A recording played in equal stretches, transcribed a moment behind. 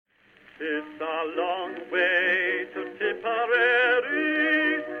It's a long way to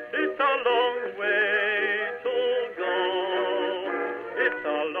Tipperary, it's a long way to go. It's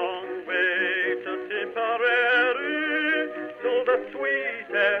a long way to Tipperary, to the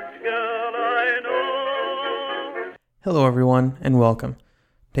sweetest girl I know. Hello everyone, and welcome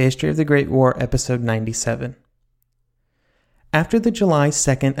to History of the Great War, episode 97. After the July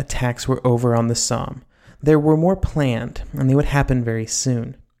 2nd attacks were over on the Somme, there were more planned, and they would happen very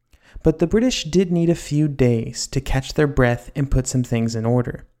soon. But the British did need a few days to catch their breath and put some things in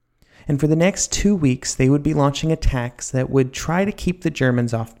order. And for the next 2 weeks, they would be launching attacks that would try to keep the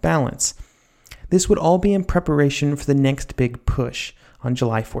Germans off balance. This would all be in preparation for the next big push on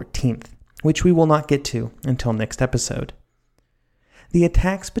July 14th, which we will not get to until next episode. The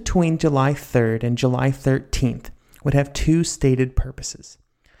attacks between July 3rd and July 13th would have two stated purposes.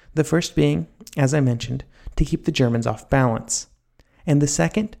 The first being, as I mentioned, to keep the Germans off balance. And the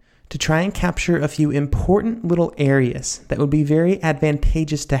second, to try and capture a few important little areas that would be very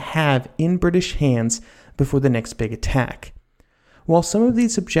advantageous to have in British hands before the next big attack. While some of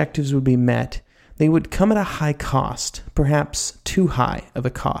these objectives would be met, they would come at a high cost, perhaps too high of a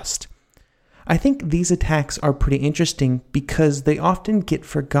cost. I think these attacks are pretty interesting because they often get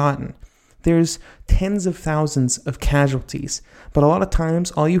forgotten. There's tens of thousands of casualties, but a lot of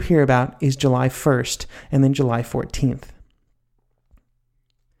times all you hear about is July 1st and then July 14th.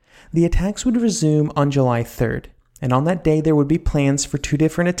 The attacks would resume on July 3rd, and on that day there would be plans for two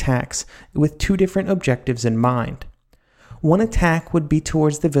different attacks with two different objectives in mind. One attack would be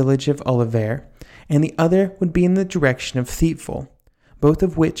towards the village of Oliver, and the other would be in the direction of Thiepval, both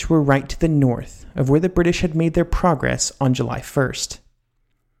of which were right to the north of where the British had made their progress on July 1st.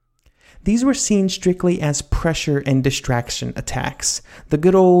 These were seen strictly as pressure and distraction attacks, the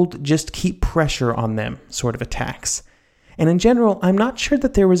good old just keep pressure on them sort of attacks. And in general, I'm not sure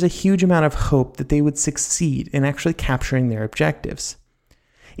that there was a huge amount of hope that they would succeed in actually capturing their objectives.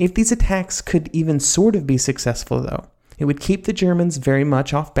 If these attacks could even sort of be successful, though, it would keep the Germans very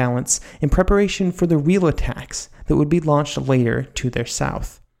much off balance in preparation for the real attacks that would be launched later to their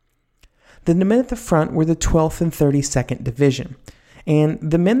south. The men at the front were the 12th and 32nd Division, and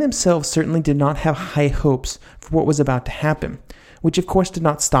the men themselves certainly did not have high hopes for what was about to happen, which of course did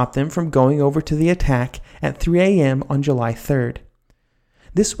not stop them from going over to the attack at 3 a.m. on July 3rd.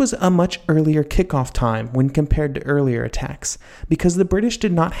 This was a much earlier kickoff time when compared to earlier attacks, because the British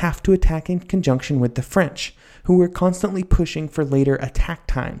did not have to attack in conjunction with the French, who were constantly pushing for later attack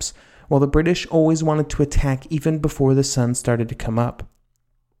times, while the British always wanted to attack even before the sun started to come up.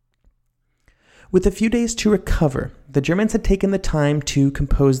 With a few days to recover, the Germans had taken the time to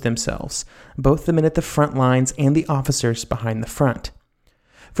compose themselves, both the men at the front lines and the officers behind the front.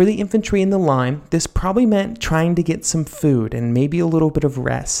 For the infantry in the line, this probably meant trying to get some food and maybe a little bit of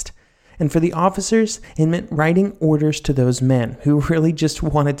rest. And for the officers, it meant writing orders to those men who really just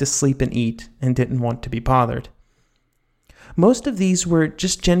wanted to sleep and eat and didn't want to be bothered. Most of these were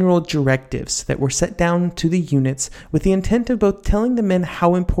just general directives that were set down to the units with the intent of both telling the men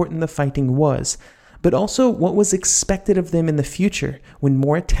how important the fighting was, but also what was expected of them in the future when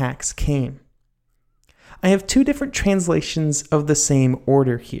more attacks came. I have two different translations of the same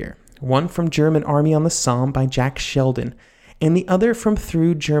order here, one from German Army on the Somme by Jack Sheldon, and the other from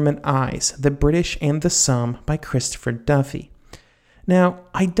Through German Eyes, the British and the Somme by Christopher Duffy. Now,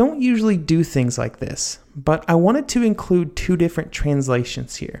 I don't usually do things like this, but I wanted to include two different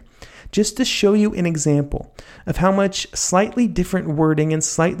translations here, just to show you an example of how much slightly different wording and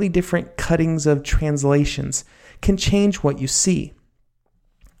slightly different cuttings of translations can change what you see.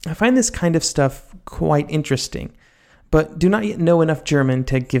 I find this kind of stuff quite interesting, but do not yet know enough German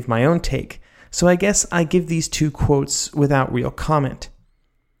to give my own take, so I guess I give these two quotes without real comment.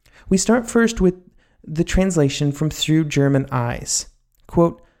 We start first with the translation from Through German Eyes.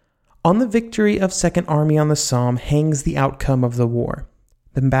 Quote, "On the victory of Second Army on the Somme hangs the outcome of the war.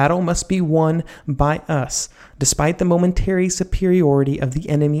 The battle must be won by us, despite the momentary superiority of the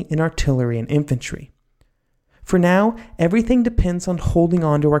enemy in artillery and infantry. For now, everything depends on holding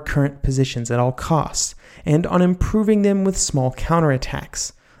on to our current positions at all costs, and on improving them with small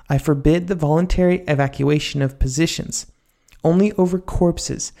counterattacks. I forbid the voluntary evacuation of positions. Only over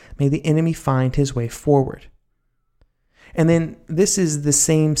corpses may the enemy find his way forward." And then this is the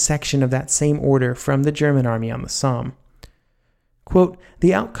same section of that same order from the German Army on the Somme. Quote,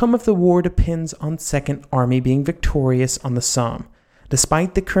 "The outcome of the war depends on Second Army being victorious on the Somme.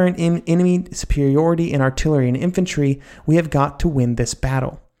 Despite the current enemy superiority in artillery and infantry, we have got to win this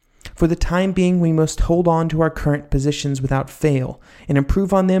battle. For the time being, we must hold on to our current positions without fail and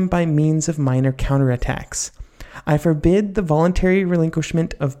improve on them by means of minor counterattacks. I forbid the voluntary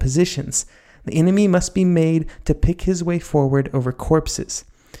relinquishment of positions. The enemy must be made to pick his way forward over corpses."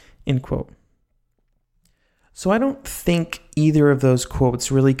 End quote. So I don't think either of those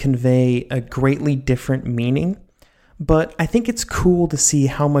quotes really convey a greatly different meaning, but I think it's cool to see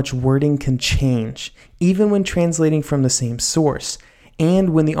how much wording can change, even when translating from the same source,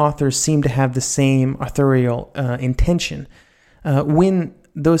 and when the authors seem to have the same authorial intention. When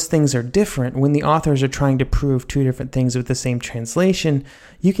those things are different, when the authors are trying to prove two different things with the same translation,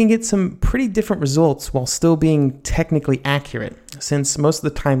 you can get some pretty different results while still being technically accurate, since most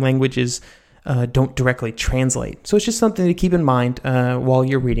of the time languages don't directly translate. So it's just something to keep in mind while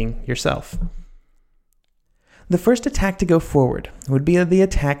you're reading yourself. The first attack to go forward would be the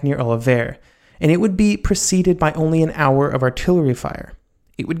attack near Olivet, and it would be preceded by only an hour of artillery fire.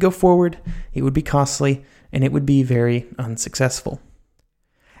 It would go forward, it would be costly, and it would be very unsuccessful.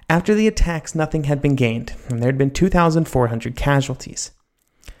 After the attacks, nothing had been gained, and there had been 2,400 casualties.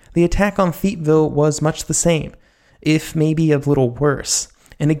 The attack on Thiepval was much the same, if maybe a little worse,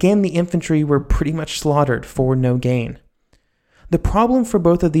 and again the infantry were pretty much slaughtered for no gain. The problem for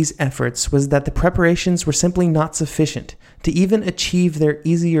both of these efforts was that the preparations were simply not sufficient to even achieve their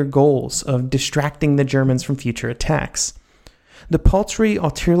easier goals of distracting the Germans from future attacks. The paltry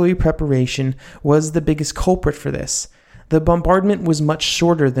artillery preparation was the biggest culprit for this. The bombardment was much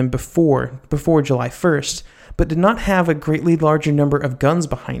shorter than before July 1st, but did not have a greatly larger number of guns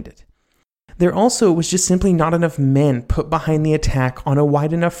behind it. There also was just simply not enough men put behind the attack on a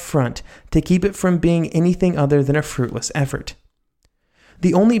wide enough front to keep it from being anything other than a fruitless effort.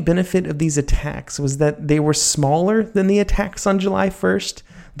 The only benefit of these attacks was that they were smaller than the attacks on July 1st,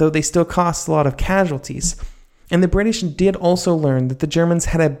 though they still cost a lot of casualties. And the British did also learn that the Germans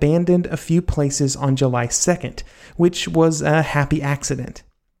had abandoned a few places on July 2nd, which was a happy accident.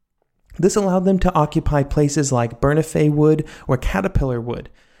 This allowed them to occupy places like Bernafay Wood or Caterpillar Wood,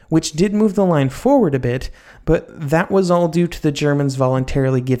 which did move the line forward a bit, but that was all due to the Germans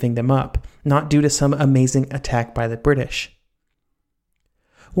voluntarily giving them up, not due to some amazing attack by the British.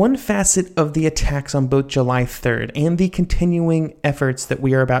 One facet of the attacks on both July 3rd and the continuing efforts that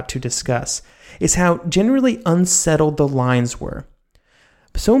we are about to discuss is how generally unsettled the lines were.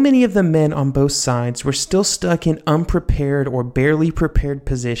 So many of the men on both sides were still stuck in unprepared or barely prepared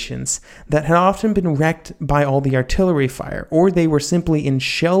positions that had often been wrecked by all the artillery fire, or they were simply in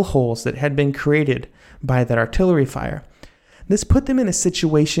shell holes that had been created by that artillery fire. This put them in a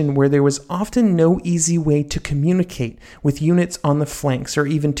situation where there was often no easy way to communicate with units on the flanks or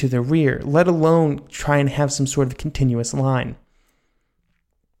even to the rear, let alone try and have some sort of continuous line.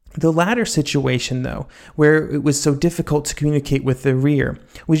 The latter situation, though, where it was so difficult to communicate with the rear,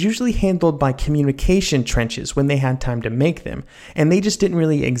 was usually handled by communication trenches when they had time to make them, and they just didn't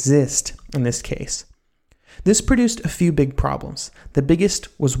really exist in this case. This produced a few big problems. The biggest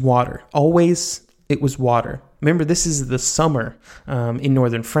was water. Always, it was water. Remember, this is the summer in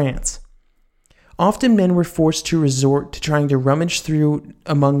northern France. Often men were forced to resort to trying to rummage through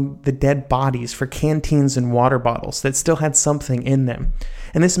among the dead bodies for canteens and water bottles that still had something in them.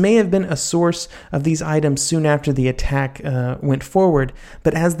 And this may have been a source of these items soon after the attack went forward,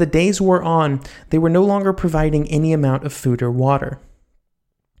 but as the days wore on, they were no longer providing any amount of food or water.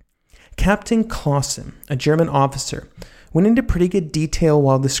 Captain Clausen, a German officer, went into pretty good detail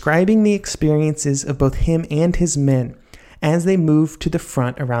while describing the experiences of both him and his men as they moved to the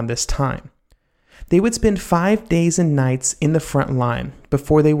front around this time. They would spend 5 days and nights in the front line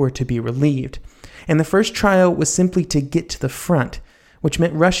before they were to be relieved, and the first trial was simply to get to the front, which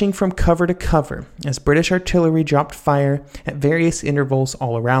meant rushing from cover to cover as British artillery dropped fire at various intervals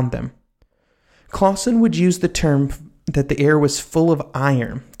all around them. Clausen would use the term that the air was full of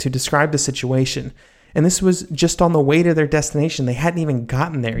iron to describe the situation, and this was just on the way to their destination. They hadn't even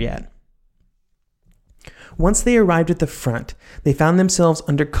gotten there yet. Once they arrived at the front, they found themselves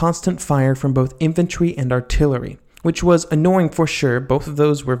under constant fire from both infantry and artillery, which was annoying for sure. Both of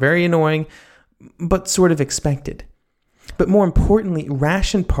those were very annoying, but sort of expected. But more importantly,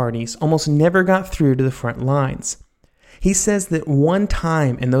 ration parties almost never got through to the front lines. He says that one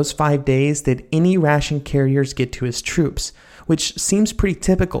time in those 5 days did any ration carriers get to his troops, which seems pretty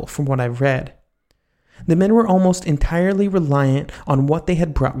typical from what I've read. The men were almost entirely reliant on what they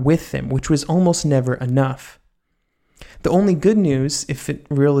had brought with them, which was almost never enough. The only good news, if it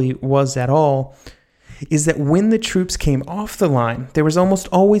really was at all, is that when the troops came off the line, there was almost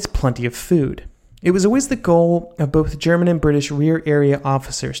always plenty of food. It was always the goal of both German and British rear area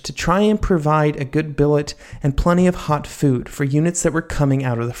officers to try and provide a good billet and plenty of hot food for units that were coming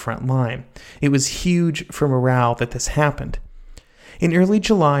out of the front line. It was huge for morale that this happened. In early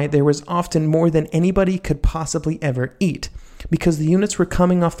July, there was often more than anybody could possibly ever eat, because the units were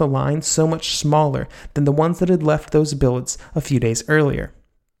coming off the line so much smaller than the ones that had left those billets a few days earlier.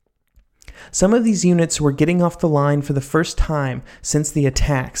 Some of these units were getting off the line for the first time since the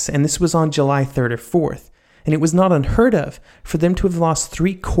attacks, and this was on July 3rd or 4th, and it was not unheard of for them to have lost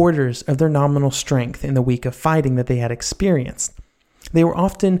 3/4 of their nominal strength in the week of fighting that they had experienced. There were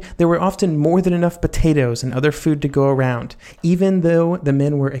often more than enough potatoes and other food to go around, even though the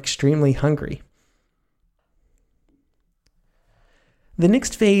men were extremely hungry. The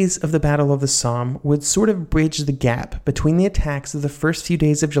next phase of the Battle of the Somme would sort of bridge the gap between the attacks of the first few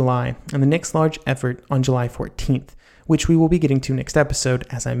days of July and the next large effort on July 14th, which we will be getting to next episode,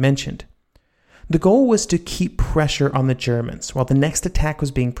 as I mentioned. The goal was to keep pressure on the Germans while the next attack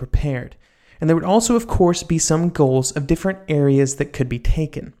was being prepared, and there would also, of course, be some goals of different areas that could be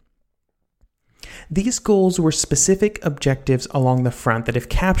taken. These goals were specific objectives along the front that, if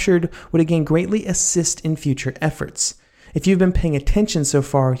captured, would again greatly assist in future efforts. If you've been paying attention so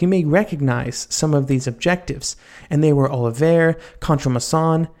far, you may recognize some of these objectives, and they were Olivier,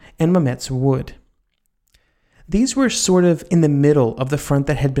 Contremaison, and Mametz Wood. These were sort of in the middle of the front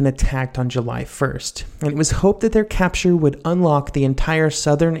that had been attacked on July 1st, and it was hoped that their capture would unlock the entire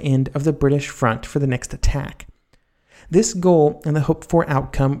southern end of the British front for the next attack. This goal and the hoped-for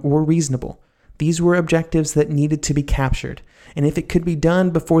outcome were reasonable. These were objectives that needed to be captured, and if it could be done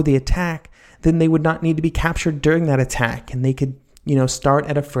before the attack, then they would not need to be captured during that attack, and they could, start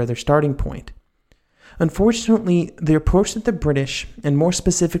at a further starting point. Unfortunately, the approach that the British, and more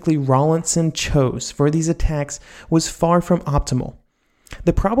specifically Rawlinson, chose for these attacks was far from optimal.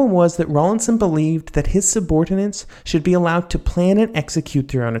 The problem was that Rawlinson believed that his subordinates should be allowed to plan and execute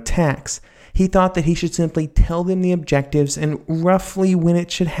their own attacks. He thought that he should simply tell them the objectives and roughly when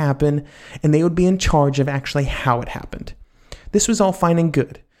it should happen, and they would be in charge of actually how it happened. This was all fine and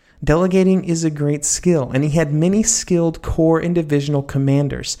good. Delegating is a great skill, and he had many skilled corps and divisional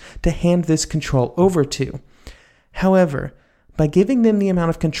commanders to hand this control over to. However, by giving them the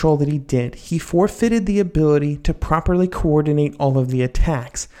amount of control that he did, he forfeited the ability to properly coordinate all of the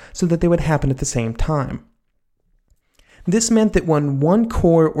attacks so that they would happen at the same time. This meant that when one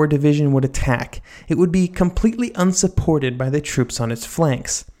corps or division would attack, it would be completely unsupported by the troops on its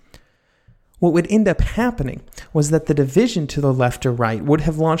flanks. What would end up happening was that the division to the left or right would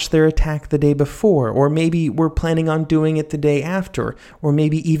have launched their attack the day before, or maybe were planning on doing it the day after, or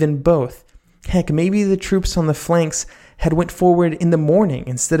maybe even both. Heck, maybe the troops on the flanks had went forward in the morning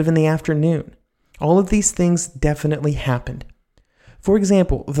instead of in the afternoon. All of these things definitely happened. For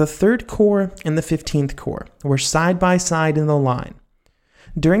example, the 3rd Corps and the 15th Corps were side by side in the line.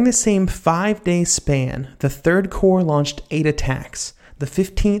 During the same 5-day span, the 3rd Corps launched 8 attacks. The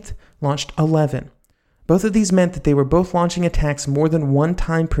 15th launched 11. Both of these meant that they were both launching attacks more than one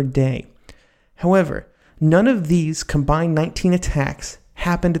time per day. However, none of these combined 19 attacks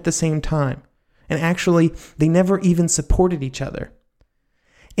happened at the same time, and actually, they never even supported each other.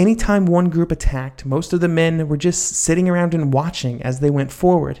 Anytime one group attacked, most of the men were just sitting around and watching as they went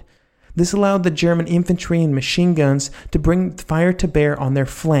forward. This allowed the German infantry and machine guns to bring fire to bear on their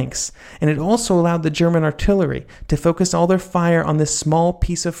flanks, and it also allowed the German artillery to focus all their fire on this small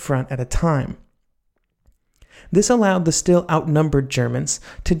piece of front at a time. This allowed the still outnumbered Germans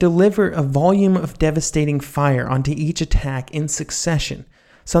to deliver a volume of devastating fire onto each attack in succession,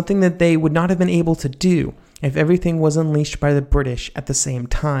 something that they would not have been able to do if everything was unleashed by the British at the same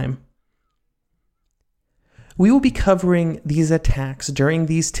time. We will be covering these attacks during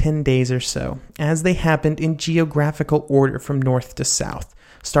these 10 days or so, as they happened in geographical order from north to south,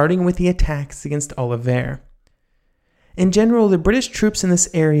 starting with the attacks against Olivier. In general, the British troops in this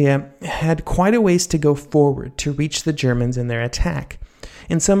area had quite a ways to go forward to reach the Germans in their attack.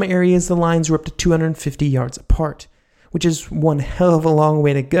 In some areas, the lines were up to 250 yards apart, which is one hell of a long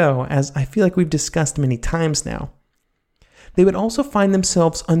way to go, as I feel like we've discussed many times now. They would also find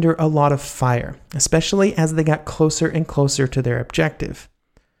themselves under a lot of fire, especially as they got closer and closer to their objective.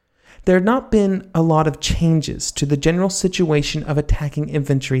 There had not been a lot of changes to the general situation of attacking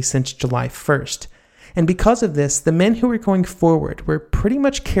infantry since July 1st, and because of this, the men who were going forward were pretty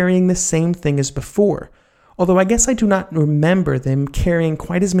much carrying the same thing as before, although I guess I do not remember them carrying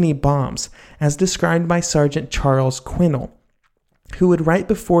quite as many bombs as described by Sergeant Charles Quinnell, who would write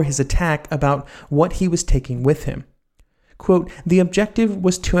before his attack about what he was taking with him. Quote, "The objective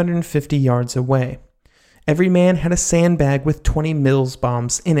was 250 yards away. Every man had a sandbag with 20 Mills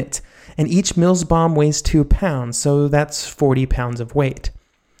bombs in it, and each Mills bomb weighs 2 pounds, so that's 40 pounds of weight.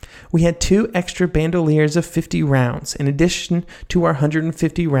 We had 2 extra bandoliers of 50 rounds, in addition to our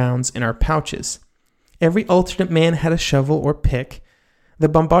 150 rounds in our pouches. Every alternate man had a shovel or pick. The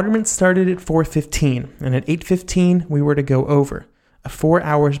bombardment started at 4:15, and at 8:15 we were to go over. A 4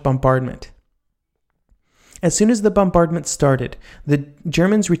 hours bombardment. As soon as the bombardment started, the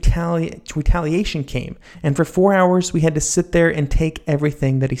Germans' retaliation came, and for 4 hours we had to sit there and take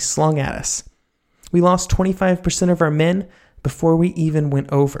everything that he slung at us. We lost 25% of our men before we even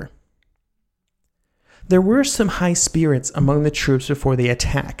went over. There were some high spirits among the troops before the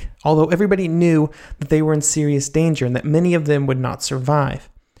attack, although everybody knew that they were in serious danger and that many of them would not survive.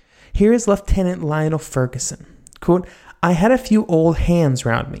 Here is Lieutenant Lionel Ferguson. Quote, "I had a few old hands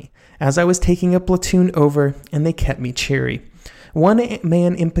round me as I was taking a platoon over, and they kept me cheery. One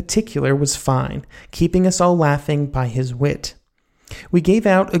man in particular was fine, keeping us all laughing by his wit. We gave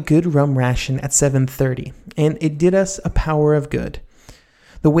out a good rum ration at 7:30, and it did us a power of good.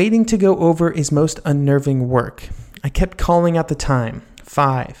 The waiting to go over is most unnerving work. I kept calling out the time.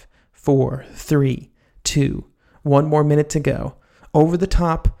 5, 4, 3, 2, 1 more minute to go. Over the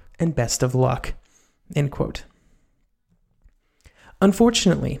top, and best of luck." End quote.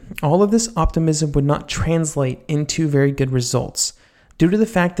 Unfortunately, all of this optimism would not translate into very good results, due to the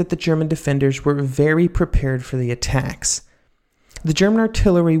fact that the German defenders were very prepared for the attacks. The German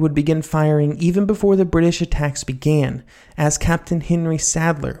artillery would begin firing even before the British attacks began, as Captain Henry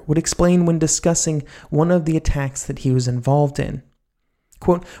Sadler would explain when discussing one of the attacks that he was involved in.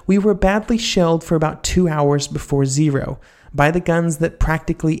 Quote, "We were badly shelled for about 2 hours before zero by the guns that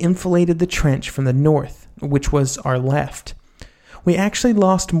practically enfiladed the trench from the north, which was our left. We actually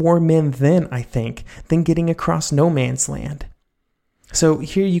lost more men then, I think, than getting across no man's land." So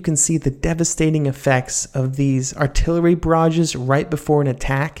here you can see the devastating effects of these artillery barrages right before an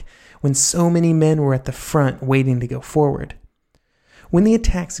attack, when so many men were at the front waiting to go forward. When the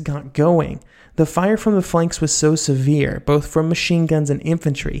attacks got going, the fire from the flanks was so severe, both from machine guns and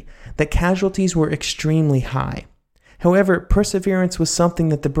infantry, that casualties were extremely high. However, perseverance was something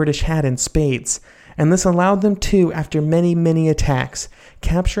that the British had in spades, and this allowed them to, after many, many attacks,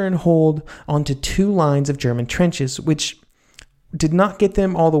 capture and hold onto 2 lines of German trenches, which did not get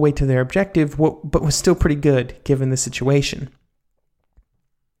them all the way to their objective, but was still pretty good given the situation.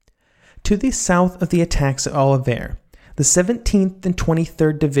 To the south of the attacks at Olivet, the 17th and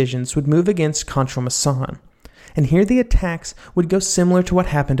 23rd Divisions would move against Contremaison, and here the attacks would go similar to what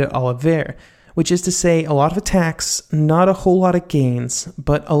happened at Olivet, which is to say a lot of attacks, not a whole lot of gains,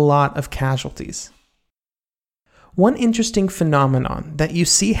 but a lot of casualties. One interesting phenomenon that you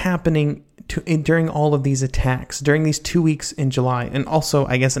see happening during all of these attacks, during these 2 weeks in July, and also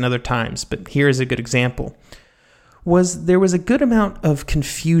I guess in other times, but here is a good example, was there was a good amount of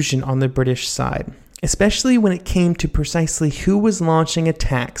confusion on the British side, especially when it came to precisely who was launching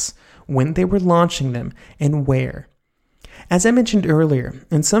attacks, when they were launching them, and where. As I mentioned earlier,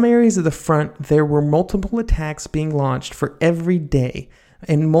 in some areas of the front, there were multiple attacks being launched for every day,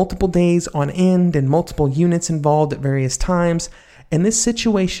 and multiple days on end, and multiple units involved at various times, and this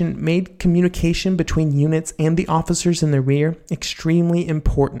situation made communication between units and the officers in the rear extremely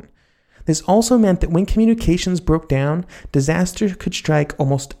important. This also meant that when communications broke down, disaster could strike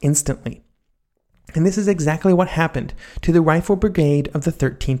almost instantly. And this is exactly what happened to the Rifle Brigade of the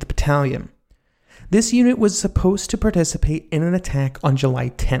 13th Battalion. This unit was supposed to participate in an attack on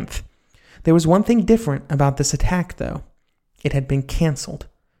July 10th. There was one thing different about this attack, though. It had been canceled.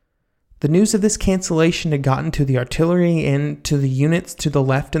 The news of this cancellation had gotten to the artillery and to the units to the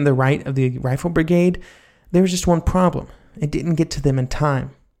left and the right of the Rifle Brigade. There was just one problem. It didn't get to them in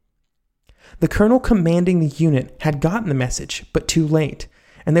time. The colonel commanding the unit had gotten the message, but too late,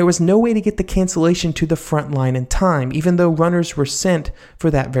 and there was no way to get the cancellation to the front line in time, even though runners were sent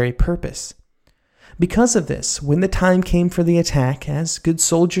for that very purpose. Because of this, when the time came for the attack, as good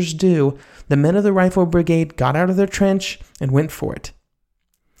soldiers do, the men of the Rifle Brigade got out of their trench and went for it.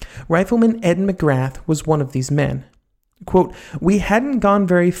 Rifleman Ed McGrath was one of these men. Quote, "We hadn't gone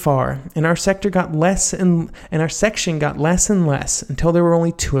very far, and our section got less and less until there were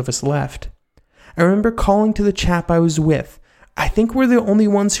only 2 of us left. I remember calling to the chap I was with, 'I think we're the only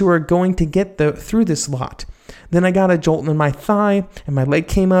ones who are going to get through this lot.' Then I got a jolt in my thigh, and my leg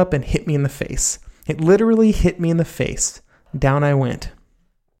came up and hit me in the face. It literally hit me in the face. Down I went."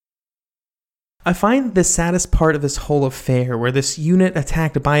 I find the saddest part of this whole affair, where this unit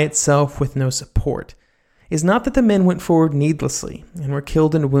attacked by itself with no support, is not that the men went forward needlessly and were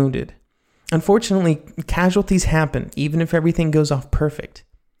killed and wounded. Unfortunately, casualties happen, even if everything goes off perfect.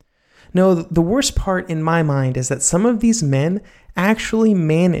 No, the worst part in my mind is that some of these men actually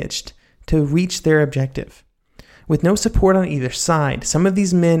managed to reach their objective. With no support on either side, some of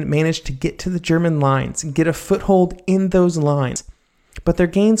these men managed to get to the German lines and get a foothold in those lines, but their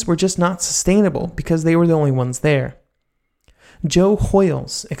gains were just not sustainable because they were the only ones there. Joe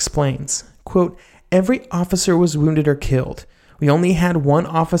Hoyles explains, quote, "Every officer was wounded or killed. We only had one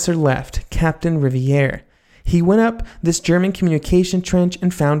officer left, Captain Riviere. He went up this German communication trench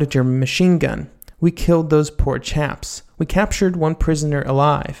and found a German machine gun. We killed those poor chaps. We captured one prisoner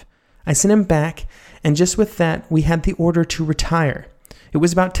alive. I sent him back, and just with that, we had the order to retire. It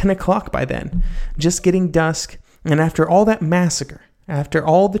was about 10 o'clock by then, just getting dusk, and after all that massacre, after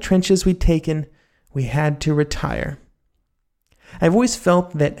all the trenches we'd taken, we had to retire." I've always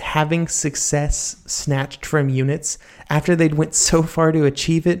felt that having success snatched from units after they'd went so far to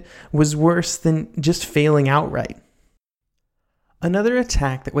achieve it was worse than just failing outright. Another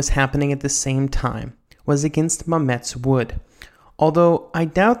attack that was happening at the same time was against Mametz Wood, although I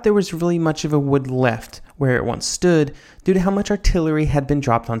doubt there was really much of a wood left where it once stood due to how much artillery had been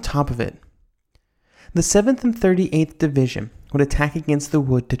dropped on top of it. The 7th and 38th Division would attack against the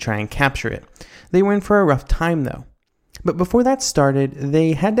wood to try and capture it. They were in for a rough time though. But before that started,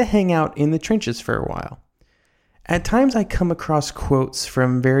 they had to hang out in the trenches for a while. At times I come across quotes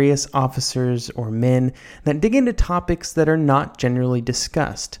from various officers or men that dig into topics that are not generally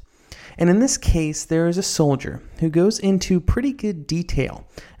discussed. And in this case, there is a soldier who goes into pretty good detail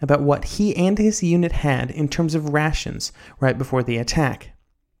about what he and his unit had in terms of rations right before the attack.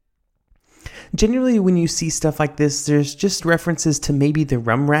 Generally, when you see stuff like this, there's just references to maybe the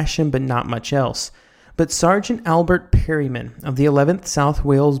rum ration, but not much else. But Sergeant Albert Perryman of the 11th South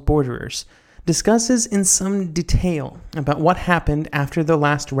Wales Borderers discusses in some detail about what happened after the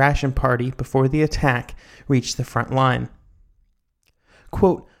last ration party before the attack reached the front line.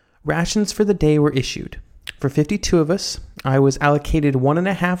 Quote, "Rations for the day were issued. For 52 of us, I was allocated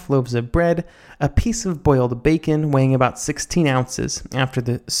 1.5 loaves of bread, a piece of boiled bacon weighing about 16 ounces after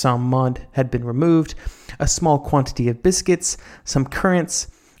the Somme mud had been removed, a small quantity of biscuits, some currants,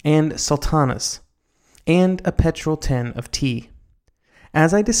 and sultanas, and a petrol tin of tea.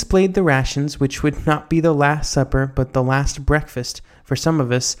 As I displayed the rations, which would not be the last supper but the last breakfast for some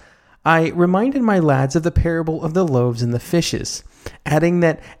of us, I reminded my lads of the parable of the loaves and the fishes, adding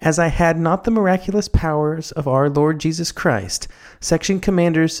that as I had not the miraculous powers of our Lord Jesus Christ, section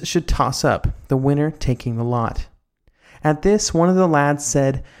commanders should toss up, the winner taking the lot. At this, one of the lads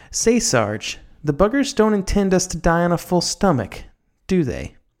said, 'Say, Sarge, the buggers don't intend us to die on a full stomach, do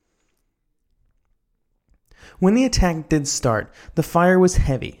they?' When the attack did start, the fire was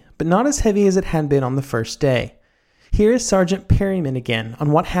heavy, but not as heavy as it had been on the first day. Here is Sergeant Perryman again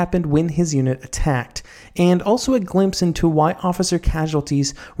on what happened when his unit attacked, and also a glimpse into why officer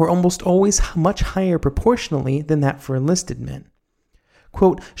casualties were almost always much higher proportionally than that for enlisted men.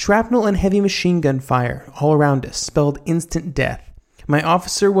 Quote, "Shrapnel and heavy machine gun fire all around us spelled instant death. My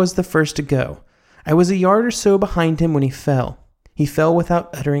officer was the first to go. I was a yard or so behind him when he fell. He fell without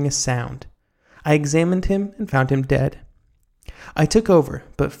uttering a sound. I examined him and found him dead. I took over,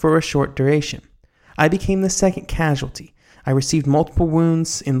 but for a short duration. I became the second casualty. I received multiple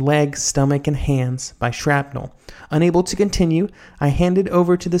wounds in legs, stomach, and hands by shrapnel. Unable to continue, I handed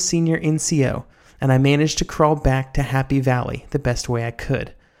over to the senior NCO, and I managed to crawl back to Happy Valley the best way I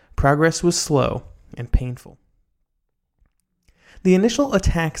could. Progress was slow and painful." The initial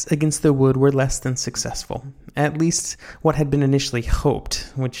attacks against the wood were less than successful, at least what had been initially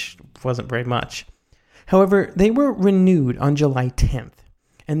hoped, which wasn't very much. However, they were renewed on July 10th,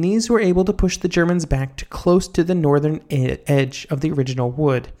 and these were able to push the Germans back to close to the northern edge of the original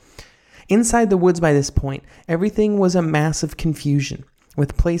wood. Inside the woods by this point, everything was a mass of confusion,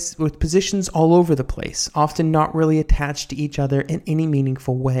 with positions all over the place, often not really attached to each other in any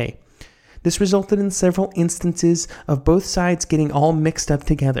meaningful way. This resulted in several instances of both sides getting all mixed up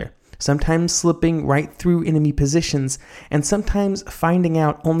together, sometimes slipping right through enemy positions, and sometimes finding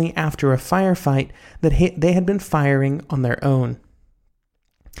out only after a firefight that they had been firing on their own.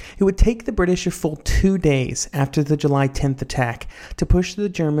 It would take the British a full 2 days after the July 10th attack to push the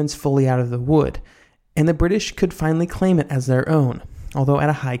Germans fully out of the wood, and the British could finally claim it as their own, although at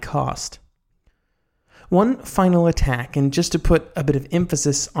a high cost. One final attack, and just to put a bit of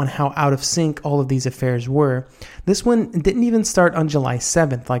emphasis on how out of sync all of these affairs were, this one didn't even start on July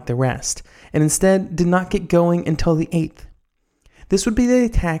 7th like the rest, and instead did not get going until the 8th. This would be the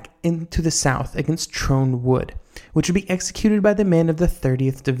attack into the south against Trone Wood, which would be executed by the men of the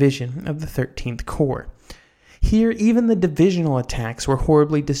 30th Division of the 13th Corps. Here, even the divisional attacks were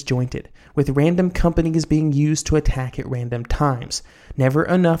horribly disjointed, with random companies being used to attack at random times, never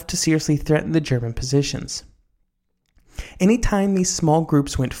enough to seriously threaten the German positions. Anytime these small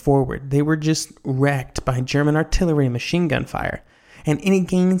groups went forward, they were just wrecked by German artillery and machine gun fire, and any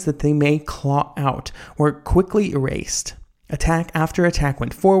gains that they may claw out were quickly erased. Attack after attack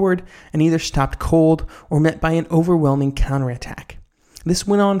went forward and either stopped cold or met by an overwhelming counterattack. This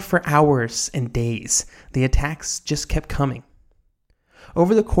went on for hours and days. The attacks just kept coming.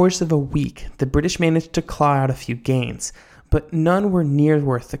 Over the course of a week, the British managed to claw out a few gains, but none were near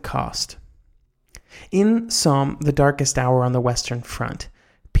worth the cost. In Somme, the darkest hour on the Western Front,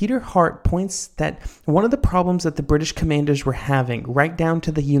 Peter Hart points that one of the problems that the British commanders were having right down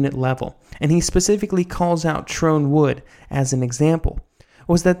to the unit level, and he specifically calls out Trone Wood as an example,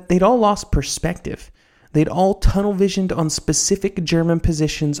 was that they'd all lost perspective. They'd all tunnel visioned on specific German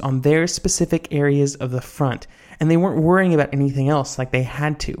positions on their specific areas of the front, and they weren't worrying about anything else like they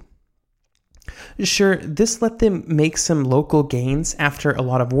had to. Sure, this let them make some local gains after a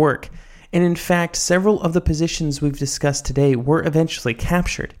lot of work, and in fact, several of the positions we've discussed today were eventually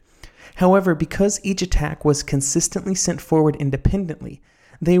captured. However, because each attack was consistently sent forward independently,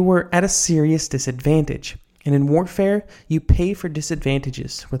 they were at a serious disadvantage, and in warfare, you pay for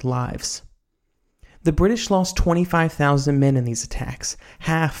disadvantages with lives. The British lost 25,000 men in these attacks,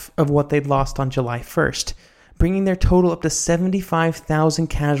 half of what they'd lost on July 1st, bringing their total up to 75,000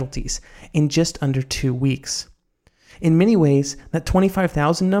 casualties in just under 2 weeks. In many ways, that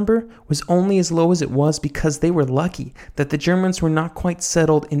 25,000 number was only as low as it was because they were lucky that the Germans were not quite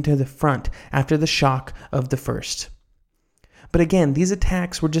settled into the front after the shock of the first. But again, these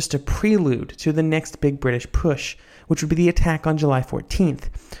attacks were just a prelude to the next big British push, which would be the attack on July 14th.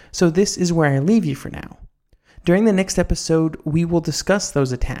 So this is where I leave you for now. During the next episode, we will discuss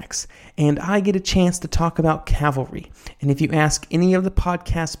those attacks, and I get a chance to talk about cavalry. And if you ask any of the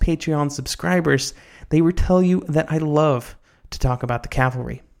podcast Patreon subscribers, they will tell you that I love to talk about the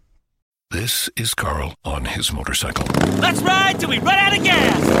cavalry. This is Carl on his motorcycle. Let's ride till we run out of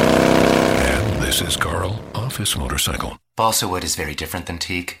gas! And this is Carl off his motorcycle. Balsa wood is very different than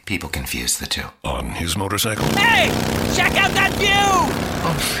teak. People confuse the two. On his motorcycle. Hey! Check out that view!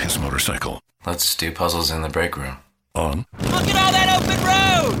 Off his motorcycle. Let's do puzzles in the break room. On. Look at all that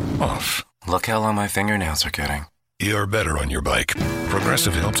open road! Off. Look how long my fingernails are getting. You're better on your bike.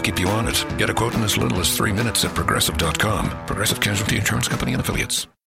 Progressive helps keep you on it. Get a quote in as little as 3 minutes at Progressive.com. Progressive Casualty Insurance Company and Affiliates.